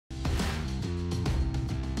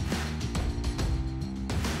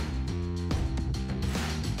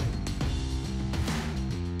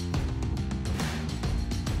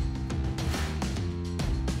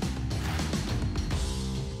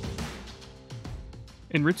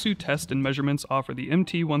Anritsu Test and Measurements offer the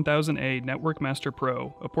MT1000A Network Master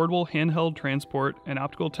Pro, a portable handheld transport and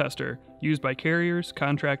optical tester used by carriers,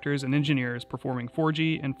 contractors, and engineers performing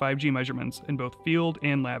 4G and 5G measurements in both field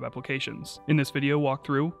and lab applications. In this video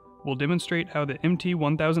walkthrough, we'll demonstrate how the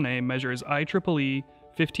MT1000A measures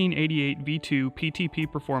IEEE-1588v2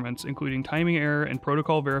 PTP performance, including timing error and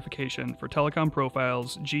protocol verification for telecom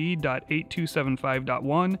profiles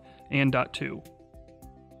G.8275.1 and .2.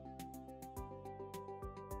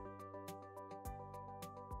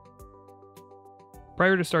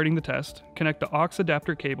 Prior to starting the test, connect the aux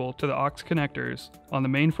adapter cable to the aux connectors on the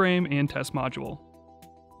mainframe and test module.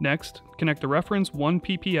 Next, connect the reference 1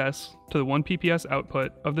 PPS to the 1 PPS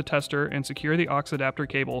output of the tester and secure the aux adapter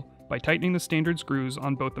cable by tightening the standard screws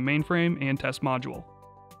on both the mainframe and test module.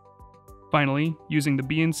 Finally, using the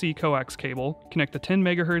BNC coax cable, connect the 10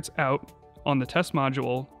 MHz out on the test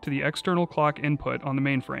module to the external clock input on the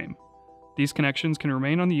mainframe. These connections can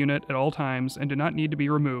remain on the unit at all times and do not need to be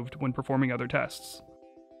removed when performing other tests.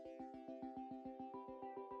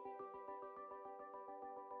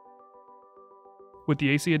 With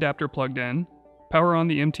the AC adapter plugged in, power on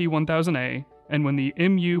the MT1000A, and when the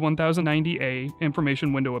MU1090A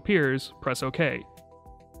information window appears, press OK.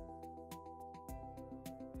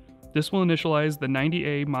 This will initialize the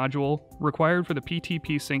 90A module required for the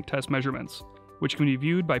PTP Sync Test measurements, which can be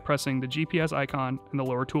viewed by pressing the GPS icon in the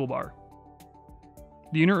lower toolbar.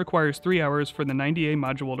 The unit requires 3 hours for the 90A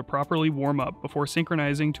module to properly warm up before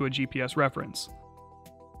synchronizing to a GPS reference.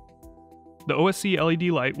 The OSC LED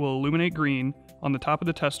light will illuminate green on the top of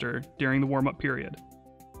the tester during the warm-up period.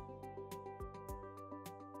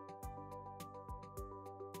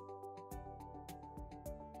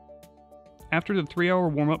 After the 3-hour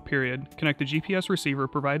warm-up period, connect the GPS receiver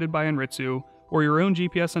provided by Anritsu or your own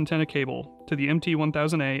GPS antenna cable to the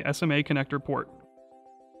MT1000A SMA connector port.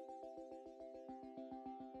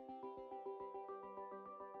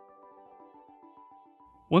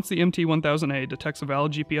 Once the MT1000A detects a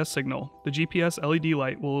valid GPS signal, the GPS LED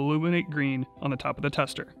light will illuminate green on the top of the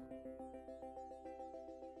tester.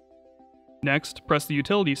 Next, press the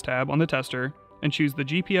Utilities tab on the tester and choose the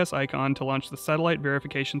GPS icon to launch the satellite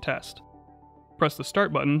verification test. Press the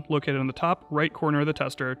Start button located on the top right corner of the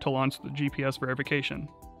tester to launch the GPS verification.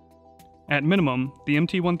 At minimum, the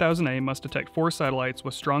MT1000A must detect 4 satellites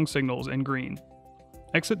with strong signals in green.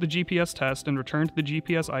 Exit the GPS test and return to the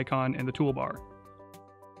GPS icon in the toolbar.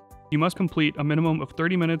 You must complete a minimum of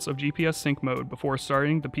 30 minutes of GPS sync mode before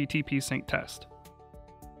starting the PTP Sync Test.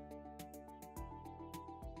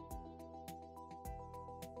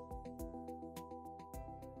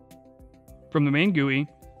 From the main GUI,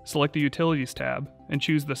 select the Utilities tab and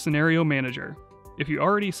choose the Scenario Manager. If you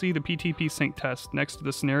already see the PTP Sync Test next to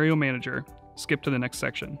the Scenario Manager, skip to the next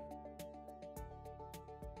section.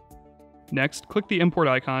 Next, click the import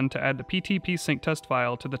icon to add the PTP Sync Test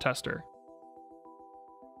file to the tester.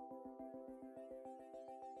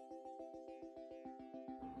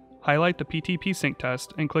 Highlight the PTP Sync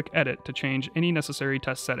Test and click Edit to change any necessary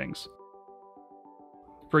test settings.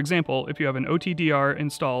 For example, if you have an OTDR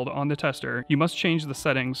installed on the tester, you must change the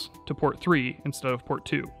settings to port 3 instead of port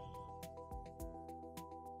 2.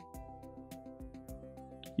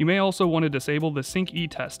 You may also want to disable the Sync E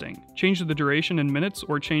testing, change the duration in minutes,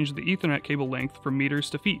 or change the Ethernet cable length from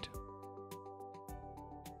meters to feet.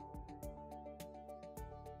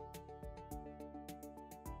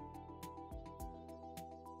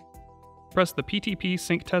 Press the PTP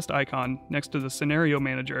Sync Test icon next to the Scenario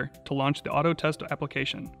Manager to launch the Auto Test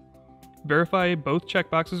application. Verify both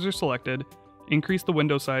checkboxes are selected, increase the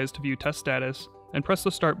window size to view test status, and press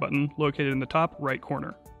the Start button located in the top right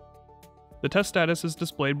corner. The test status is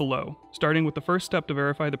displayed below, starting with the first step to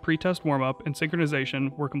verify the pre-test warm-up and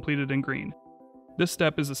synchronization were completed in green. This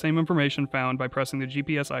step is the same information found by pressing the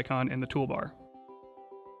GPS icon in the toolbar.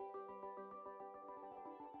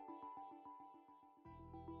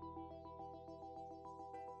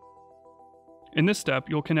 In this step,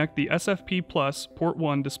 you'll connect the SFP Plus port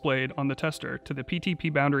 1 displayed on the tester to the PTP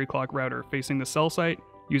boundary clock router facing the cell site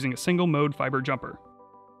using a single mode fiber jumper.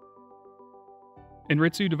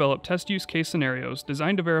 Anritsu developed test use case scenarios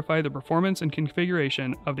designed to verify the performance and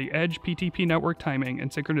configuration of the Edge PTP network timing and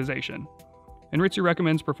synchronization. Anritsu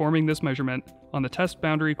recommends performing this measurement on the test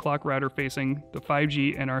boundary clock router facing the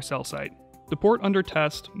 5G NR cell site. The port under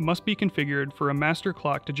test must be configured for a master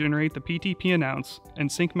clock to generate the PTP announce and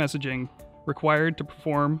sync messaging required to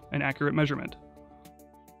perform an accurate measurement.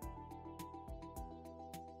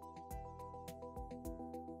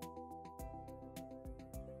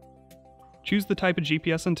 Choose the type of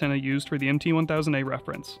GPS antenna used for the MT1000A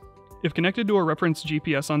reference. If connected to a reference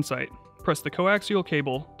GPS on site, press the coaxial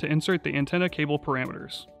cable to insert the antenna cable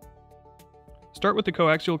parameters. Start with the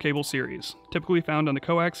coaxial cable series, typically found on the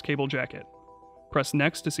coax cable jacket. Press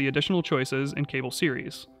Next to see additional choices in cable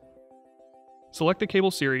series. Select the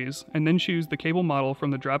cable series, and then choose the cable model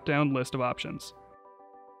from the drop-down list of options.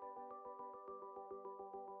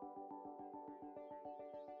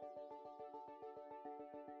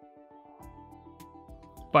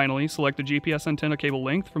 Finally, select the GPS antenna cable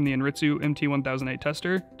length from the Anritsu MT1000A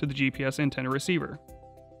tester to the GPS antenna receiver.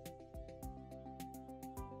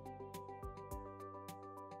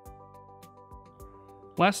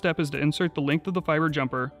 Last step is to insert the length of the fiber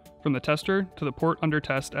jumper from the tester to the port under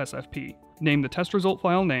test SFP. Name the test result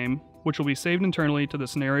file name, which will be saved internally to the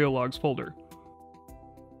scenario logs folder.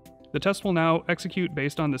 The test will now execute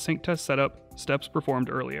based on the sync test setup steps performed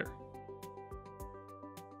earlier.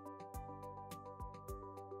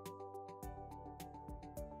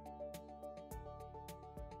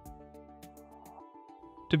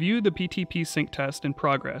 To view the PTP Sync Test in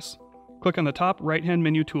progress, click on the top right-hand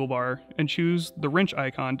menu toolbar and choose the wrench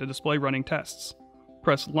icon to display running tests.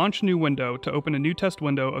 Press Launch New Window to open a new test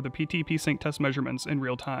window of the PTP Sync Test measurements in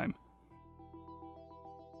real time.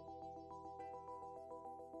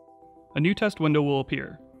 A new test window will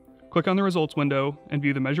appear. Click on the results window and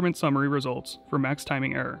view the measurement summary results for max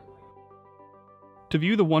timing error. To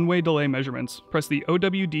view the one-way delay measurements, press the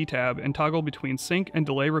OWD tab and toggle between sync and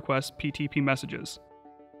delay request PTP messages.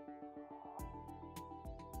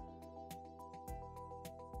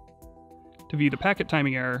 To view the packet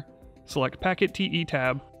timing error, select Packet TE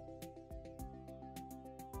tab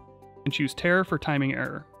and choose Tare for timing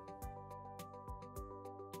error.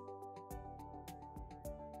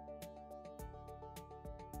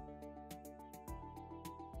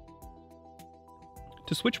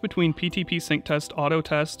 To switch between PTP Sync Test Auto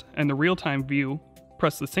Test and the real-time view,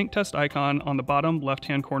 press the Sync Test icon on the bottom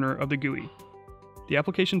left-hand corner of the GUI. The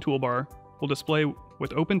application toolbar will display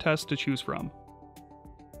with open tests to choose from.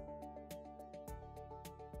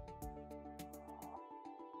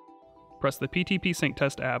 Press the PTP Sync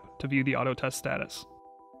Test app to view the auto test status.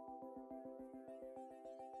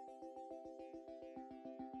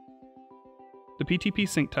 The PTP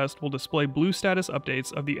Sync Test will display blue status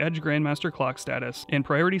updates of the Edge Grandmaster clock status and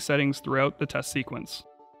priority settings throughout the test sequence.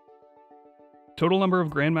 Total number of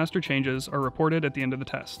Grandmaster changes are reported at the end of the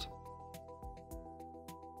test.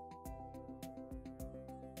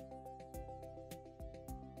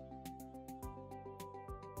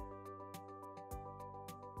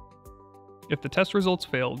 If the test results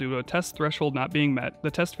fail due to a test threshold not being met,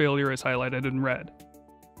 the test failure is highlighted in red.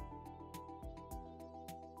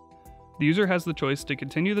 The user has the choice to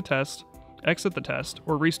continue the test, exit the test,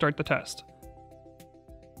 or restart the test.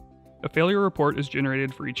 A failure report is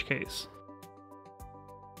generated for each case.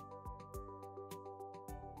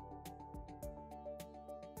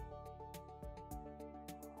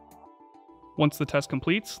 Once the test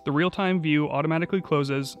completes, the real-time view automatically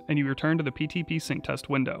closes and you return to the PTP Sync Test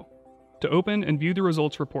window. To open and view the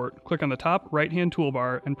results report, click on the top right-hand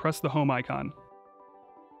toolbar and press the Home icon.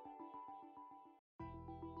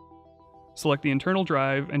 Select the internal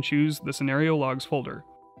drive and choose the Scenario Logs folder.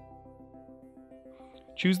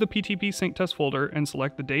 Choose the PTP Sync Test folder and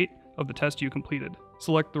select the date of the test you completed.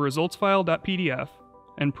 Select the results file.pdf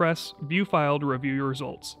and press View File to review your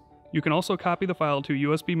results. You can also copy the file to a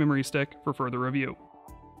USB memory stick for further review.